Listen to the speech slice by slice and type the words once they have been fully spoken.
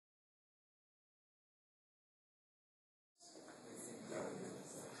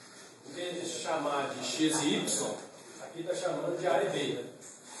chamar de x e y, aqui está chamando de A e B.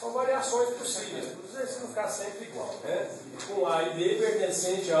 São variações possíveis, para os exercícios não ficar sempre igual, né? Com A e B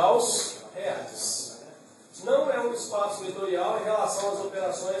pertencente aos reais. Não é um espaço vetorial em relação às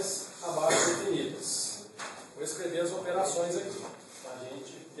operações abaixo definidas. Vou escrever as operações aqui, para a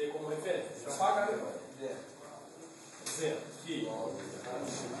gente ter como referência. Já apagar depois. Exemplo, aqui.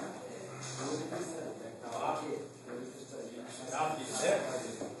 AB, né?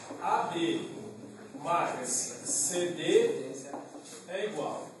 AB mais CD é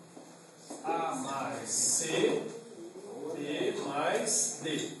igual a mais C, B mais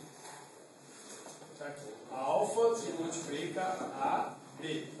D. Aqui. Alfa que multiplica a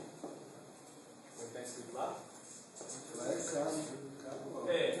B. Como está escrito lá?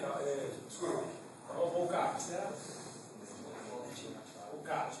 Desculpa. Vamos pôr o K. O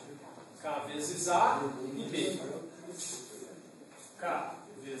K. K vezes A e B. K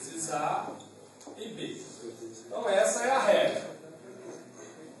vezes A e B. Então essa é a regra.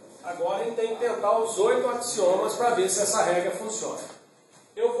 Agora a gente tem que tentar os 8 axiomas para ver se essa regra funciona.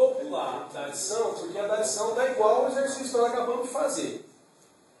 Eu vou pular da adição, porque a da adição está igual ao exercício que nós acabamos de fazer.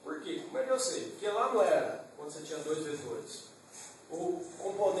 Por quê? Como é que eu sei? Porque lá não era, quando você tinha dois vetores. O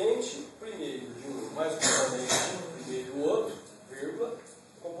componente primeiro de um mais o componente primeiro do outro, vírgula,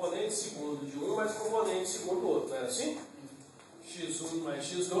 componente segundo de um mais o componente segundo do outro. Não era assim? x1 mais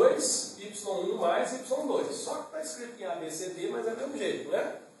x2, y1 mais y2. Só que está escrito em ABCD, mas é do mesmo jeito, não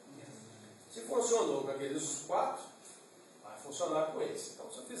é? Se funcionou com aqueles 4, vai funcionar com esse. Então,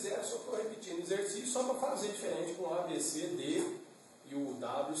 se eu fizer, só estou repetindo exercício só para fazer diferente com A, B, C, D e o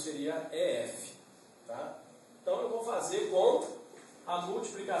W seria EF. Tá? Então, eu vou fazer com a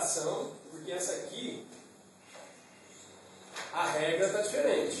multiplicação, porque essa aqui, a regra está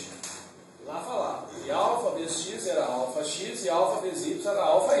diferente. Lá falava que alfa vezes x era alfa x e alfa vezes y era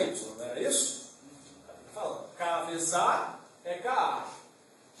alfa y. Não era isso? Falando. K vezes A é KA.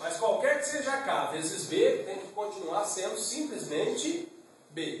 Mas qualquer que seja K vezes B, tem que continuar sendo simplesmente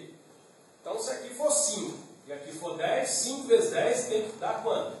B. Então, se aqui for 5 e aqui for 10, 5 vezes 10 tem que dar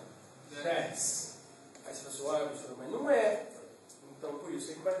quanto? 10. Aí você fala assim, professor, mas não é. Então, por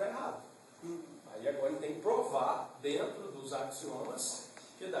isso é que vai dar errado. Aí agora a gente tem que provar dentro dos axiomas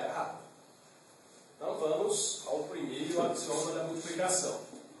que dá errado. Então, vamos ao primeiro axioma da multiplicação.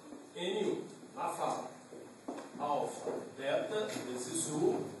 N1. Lá fala. Alfa, beta, vezes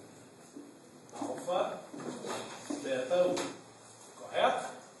U, alfa, beta, U. Correto?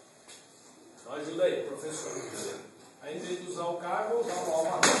 Então ajuda aí, professor. Aí, em vez de usar o K, vou usar o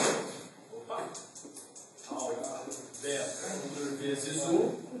alfa beta. Opa! Alfa, beta, vezes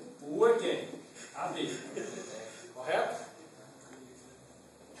U é quem? AB. Correto?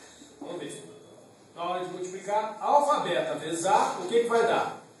 Vamos ver. Na hora de multiplicar, alfa, beta vezes A, o que vai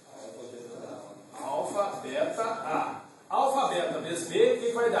dar? Alfa, beta, A. Alfa, beta vezes B, o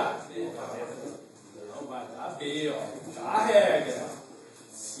que vai dar? Não vai dar B, ó. Tá a regra.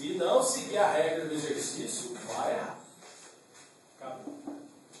 Se não seguir a regra do exercício, vai errar. Acabou.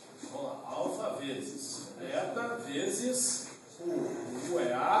 Vamos lá. Alfa vezes beta vezes U. U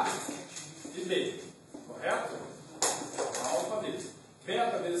é A e B. Correto? Alfa vezes.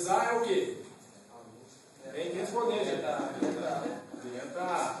 Beta vezes A é o quê? Tem que responder, gente.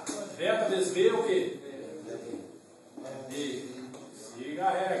 Beta vezes B é o quê? B. Siga a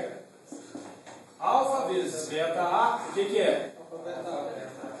regra. Alfa vezes beta A, o que é? Alfa,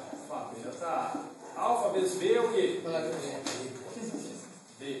 beta A. Alfa vezes B é o quê?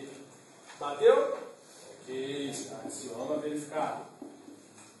 B. Bateu? Ok. Axioma verificado.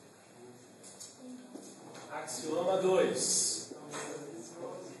 Axioma 2.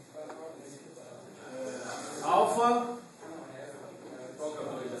 Alfa. Qual que é o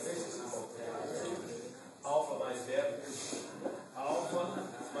 2? Alfa mais beta. Alfa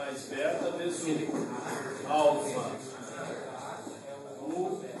mais beta vezes U. Alfa.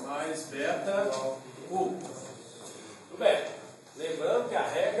 U mais beta U. Tudo bem. Lembrando que a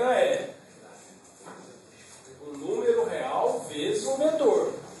regra é um número real vezes um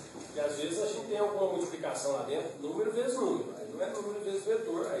vetor. Porque às vezes a gente tem alguma multiplicação lá dentro, número vezes número. Aí não é número vezes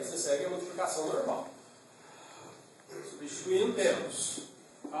vetor, aí você segue a multiplicação normal. Substituindo, temos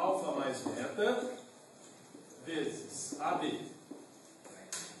alfa mais beta vezes AB.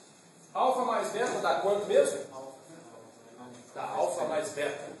 Alfa mais beta dá quanto mesmo? Dá alfa mais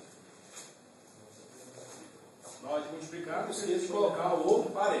beta. Na hora de multiplicar, não esqueça de colocar o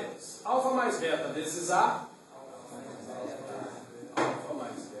outro parênteses. Alfa mais beta vezes A. Alfa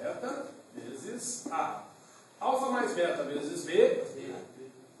mais beta vezes A. Alfa mais beta vezes B.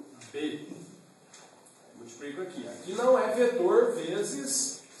 B. Multiplico aqui. Aqui não é vetor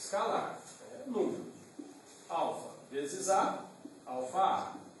vezes escalar.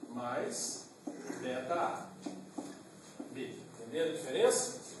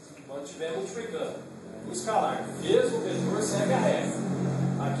 diferença? Quando estiver multiplicando. O escalar vezes o vetor segue a regra.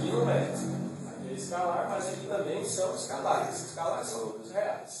 Aqui não é. Aqui é escalar, mas aqui também são escalares. Escalares são números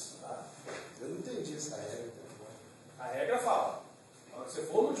reais. Tá? Eu não entendi essa regra. A regra fala, quando você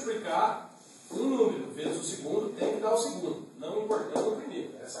for multiplicar um número vezes o segundo, tem que dar o segundo, não importando o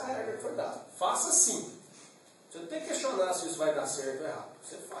primeiro. Essa é a regra que foi dada. Faça assim. Você não tem que questionar se isso vai dar certo ou errado.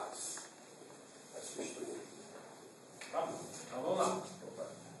 Você faz. Vai substituir. Tá bom. Então vamos lá.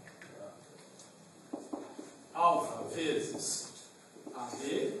 Alfa vezes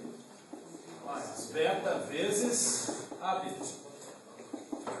AB mais beta vezes AB.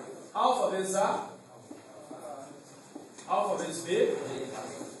 Alfa vezes A. Alfa vezes B.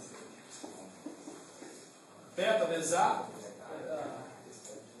 Beta vezes A.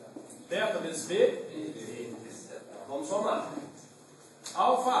 Beta vezes B. Vamos somar.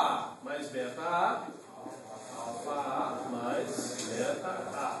 Alfa A mais beta A. Alfa A mais beta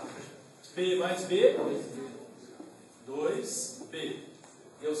A. B mais B. 2B.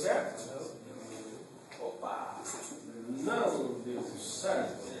 Deu certo? Opa! Não deu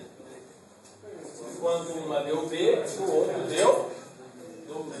certo. Enquanto uma deu B, o outro deu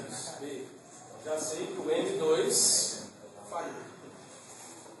 2B. Já sei que o M2 falhou.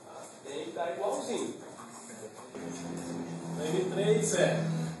 Tem que dar igualzinho. O M3 é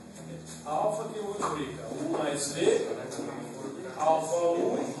alfa que multiplica U mais V, alfa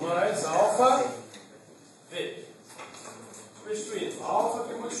U mais alfa V. Substituindo, alfa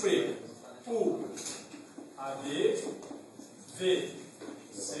que multiplica U, AD, V,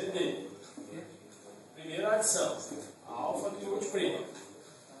 CD. Primeira adição, alfa que multiplica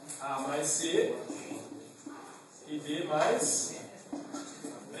A mais C e B mais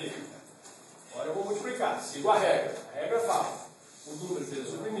B. Agora eu vou multiplicar, sigo a regra. A regra fala, o número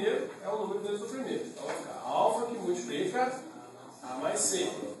vezes o primeiro é o número vezes o primeiro. Então vai ficar alfa que multiplica A mais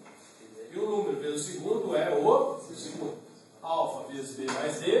C. E o número vezes o segundo é o segundo. Alfa vezes B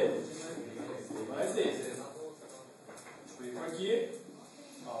mais D, B mais D. Multiplico aqui,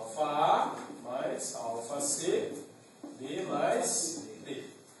 alfa A mais alfa C, B mais D.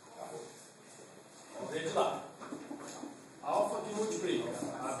 Vamos ver de lá. Alfa que multiplica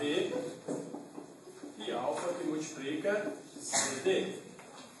AB e alfa que multiplica CD.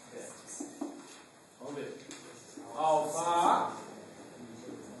 Vamos ver. Alfa A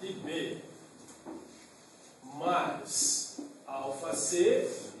e B mais alfa C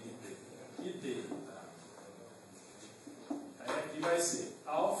e D. Aí aqui vai ser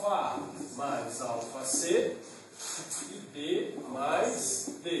alfa A mais alfa C e B mais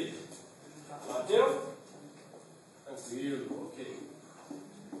D. Bateu? Tranquilo, ok.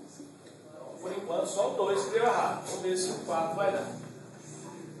 Então, por enquanto, só o 2 que deu errado. Vamos ver se o 4 vai dar.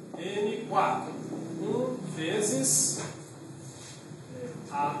 M4. 1 vezes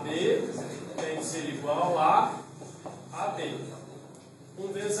AB tem que ser igual a AB.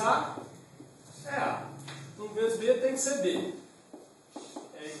 1 vezes A é A. 1 vezes B tem que ser B.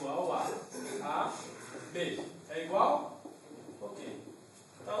 É igual a B. É igual? Ok.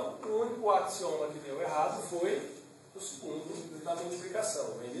 Então, o único axioma que deu errado foi o segundo da multiplicação,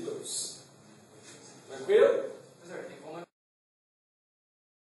 o M2. Tranquilo?